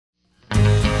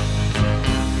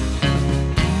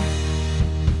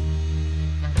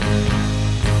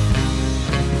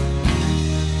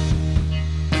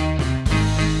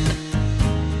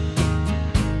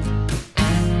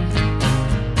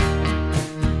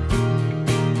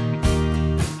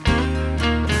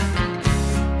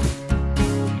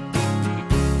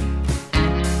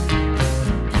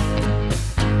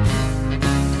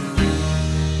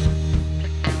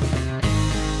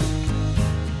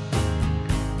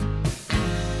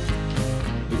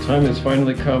time has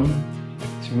finally come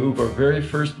to move our very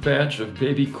first batch of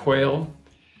baby quail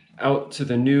out to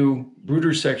the new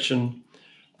brooder section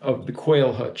of the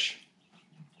Quail Hutch.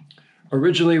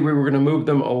 Originally, we were going to move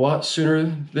them a lot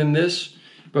sooner than this,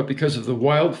 but because of the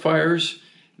wildfires,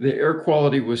 the air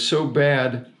quality was so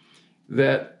bad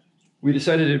that we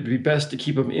decided it would be best to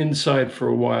keep them inside for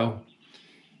a while.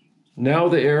 Now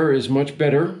the air is much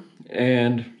better,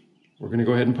 and we're going to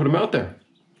go ahead and put them out there.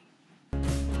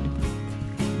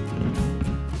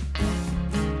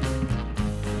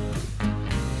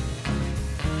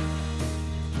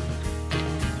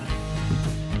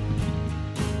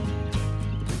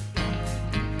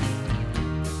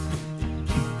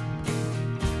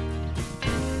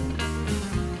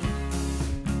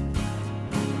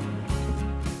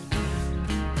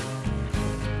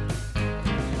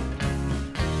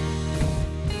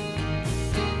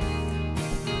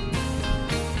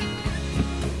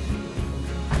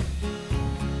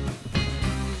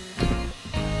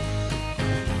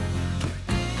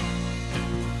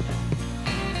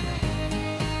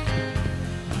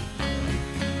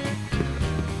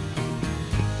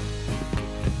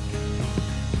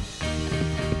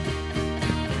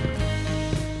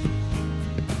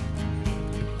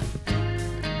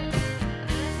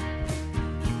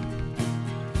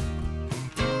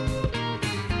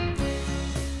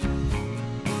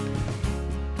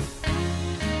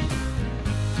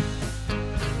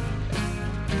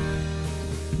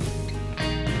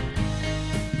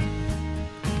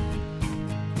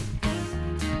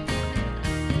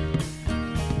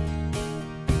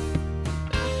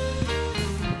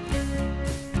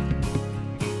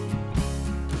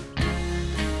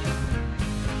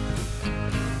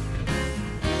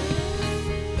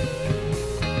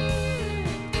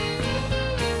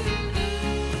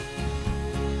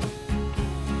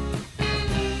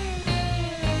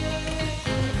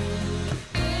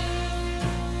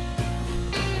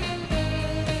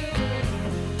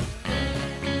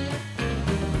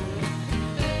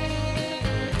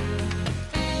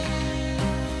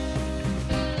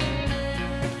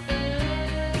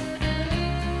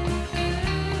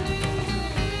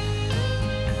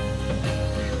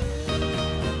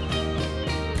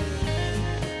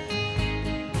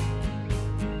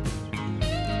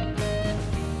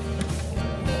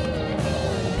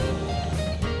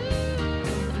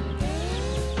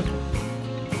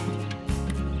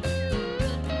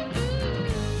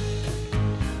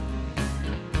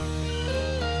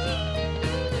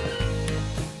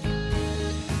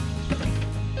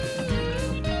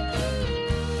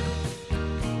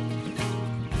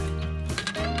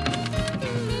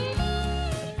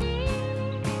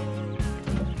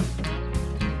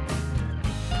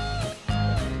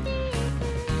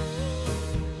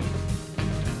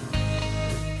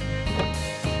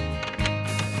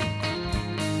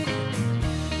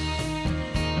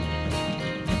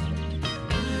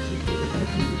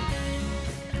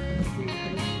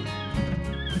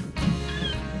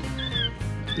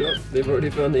 Yep, they've already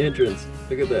found the entrance.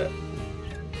 Look at that.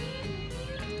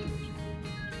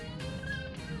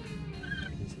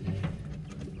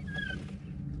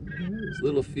 Those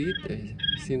little feet, they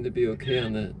seem to be okay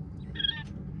on that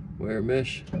wire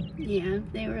mesh. Yeah,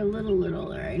 if they were a little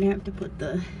littler, I'd have to put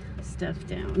the stuff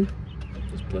down.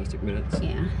 Those plastic mats.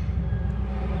 Yeah.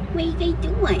 What are you guys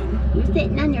doing? You're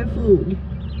sitting on your food.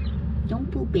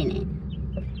 Don't poop in it.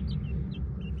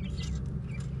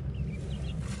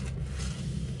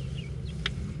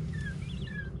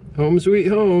 Home sweet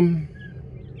home.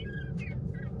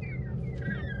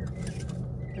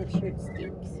 That shirt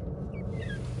stinks.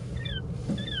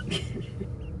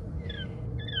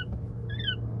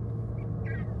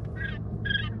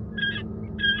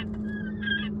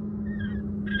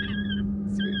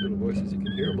 Sweet little voices. You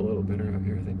can hear them a little better out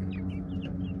here, I think.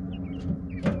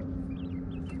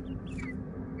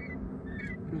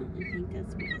 I think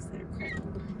that's what they're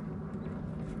called.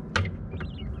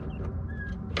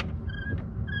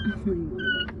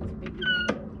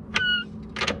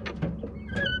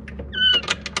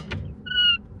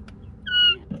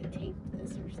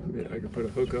 Yeah, I could put a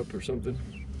hook up or something.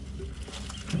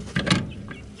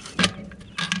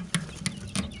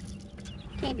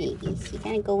 Okay, babies, you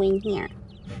gotta go in here.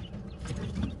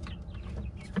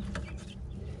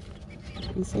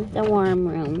 This is the warm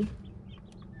room.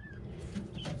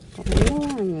 Go in the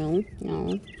warm room.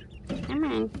 No. Come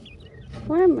on.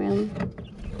 Warm room.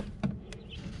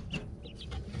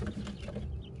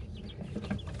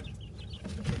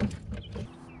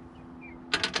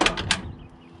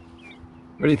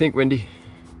 What do you think, Wendy?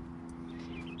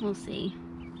 We'll see.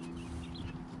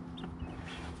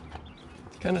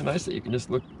 It's kind of nice that you can just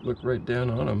look right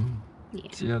down on them.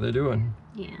 Yeah. See how they're doing.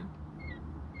 Yeah.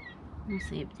 We'll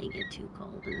see if they get too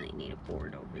cold and they need a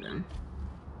board over them.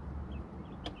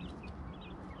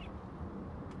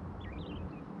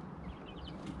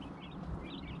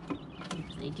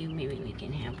 If they do, maybe we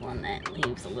can have one that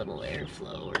leaves a little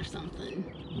airflow or something.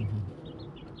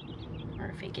 Or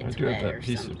if it gets I do wet have that or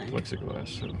piece something. of plexiglass,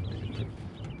 so I can put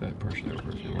that portion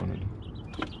over if you wanted.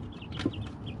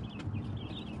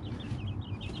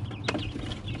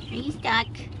 Are you stuck?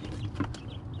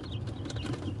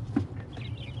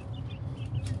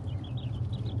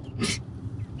 There's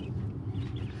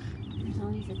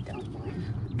always a dumb one.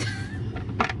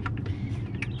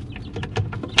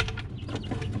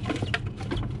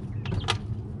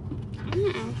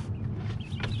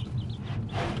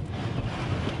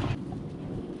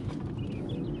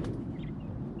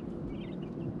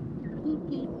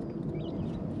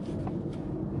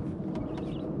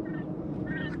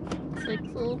 Six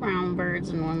little brown birds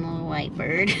and one little white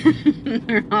bird.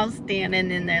 They're all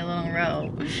standing in their little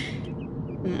row.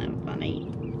 Isn't that funny?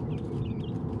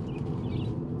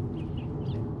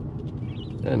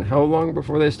 And how long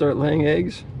before they start laying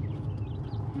eggs?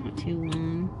 Not too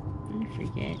long. I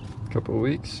forget. A couple of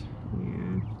weeks.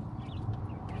 Yeah.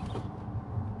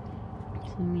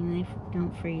 So, I mean, they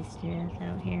don't freeze to death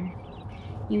out here.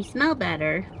 You smell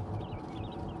better.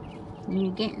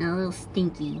 You're getting a little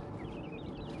stinky.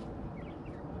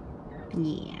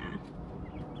 Yeah.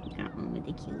 Got one with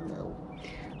a cute little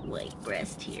white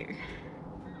breast here.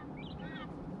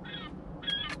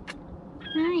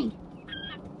 Hi.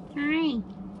 Hi.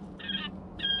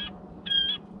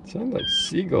 Sound like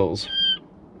seagulls.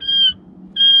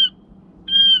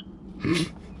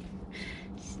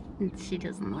 She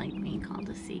doesn't like being called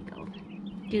a seagull.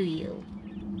 Do you?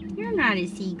 You're not a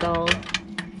seagull.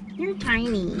 You're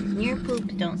tiny. Your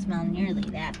poops don't smell nearly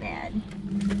that bad.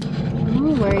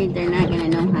 I'm worried they're not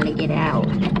going to know how to get out.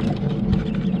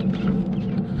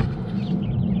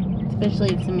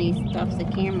 Especially if somebody stuffs a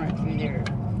camera through their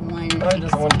one. I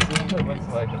just want to see what it looks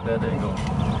like at that angle.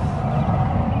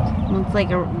 Looks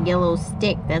like a yellow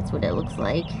stick. That's what it looks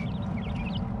like.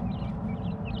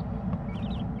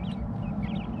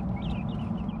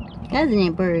 Doesn't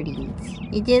it, birdies?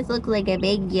 It just looks like a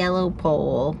big yellow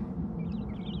pole.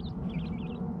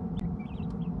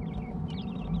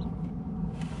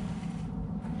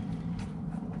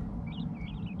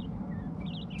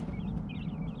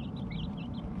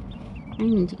 I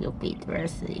need to go feed the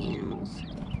rest of the animals,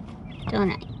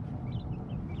 don't I?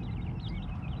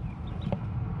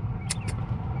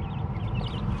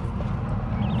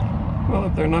 Well,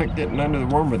 if they're not getting under the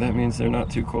warmer, that means they're not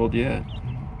too cold yet.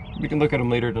 We can look at them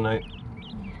later tonight.